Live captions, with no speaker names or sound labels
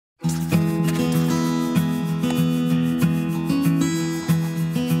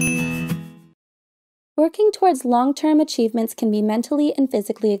Working towards long-term achievements can be mentally and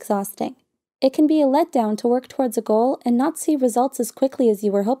physically exhausting. It can be a letdown to work towards a goal and not see results as quickly as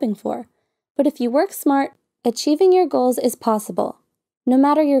you were hoping for. But if you work smart, achieving your goals is possible. No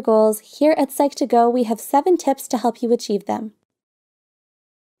matter your goals, here at Psych2Go we have 7 tips to help you achieve them.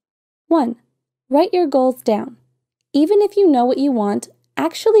 1. Write your goals down. Even if you know what you want,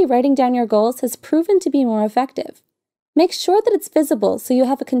 actually writing down your goals has proven to be more effective. Make sure that it's visible so you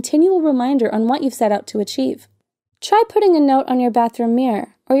have a continual reminder on what you've set out to achieve. Try putting a note on your bathroom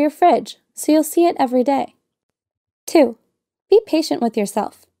mirror or your fridge so you'll see it every day. 2. Be patient with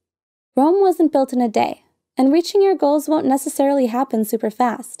yourself. Rome wasn't built in a day, and reaching your goals won't necessarily happen super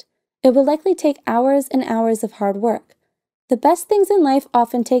fast. It will likely take hours and hours of hard work. The best things in life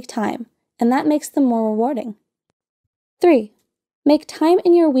often take time, and that makes them more rewarding. 3. Make time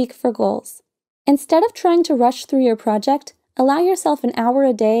in your week for goals. Instead of trying to rush through your project, allow yourself an hour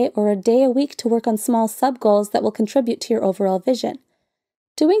a day or a day a week to work on small sub-goals that will contribute to your overall vision.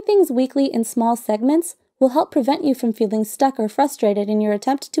 Doing things weekly in small segments will help prevent you from feeling stuck or frustrated in your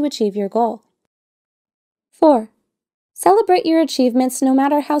attempt to achieve your goal. 4. Celebrate your achievements no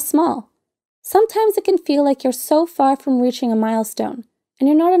matter how small. Sometimes it can feel like you're so far from reaching a milestone, and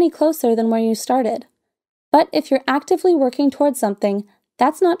you're not any closer than where you started. But if you're actively working towards something,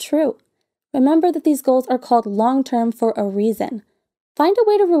 that's not true. Remember that these goals are called long-term for a reason. Find a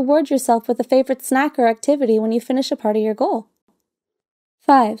way to reward yourself with a favorite snack or activity when you finish a part of your goal.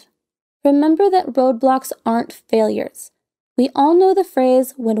 5. Remember that roadblocks aren't failures. We all know the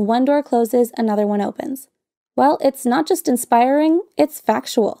phrase, when one door closes, another one opens. Well, it's not just inspiring, it's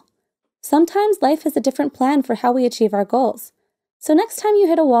factual. Sometimes life has a different plan for how we achieve our goals. So next time you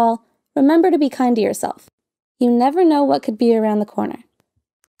hit a wall, remember to be kind to yourself. You never know what could be around the corner.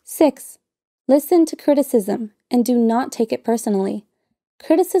 6. Listen to criticism and do not take it personally.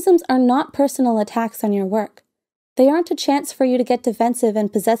 Criticisms are not personal attacks on your work. They aren't a chance for you to get defensive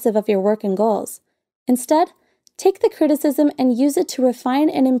and possessive of your work and goals. Instead, take the criticism and use it to refine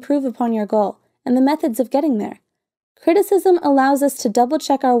and improve upon your goal and the methods of getting there. Criticism allows us to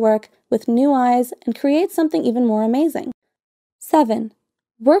double-check our work with new eyes and create something even more amazing. 7.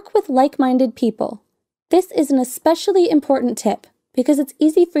 Work with like-minded people. This is an especially important tip because it's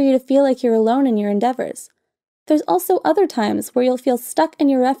easy for you to feel like you're alone in your endeavors. There's also other times where you'll feel stuck in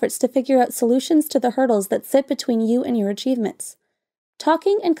your efforts to figure out solutions to the hurdles that sit between you and your achievements.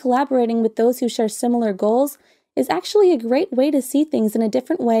 Talking and collaborating with those who share similar goals is actually a great way to see things in a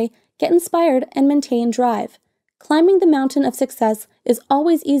different way, get inspired, and maintain drive. Climbing the mountain of success is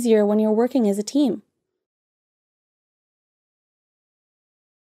always easier when you're working as a team.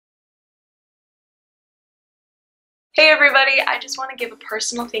 Hey everybody, I just want to give a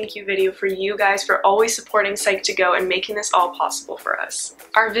personal thank you video for you guys for always supporting Psych2Go and making this all possible for us.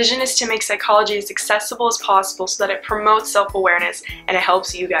 Our vision is to make psychology as accessible as possible so that it promotes self-awareness and it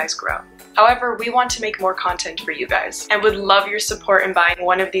helps you guys grow. However, we want to make more content for you guys and would love your support in buying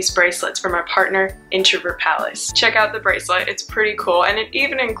one of these bracelets from our partner, Introvert Palace. Check out the bracelet, it's pretty cool, and it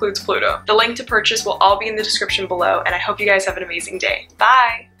even includes Pluto. The link to purchase will all be in the description below, and I hope you guys have an amazing day.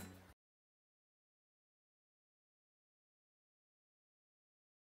 Bye!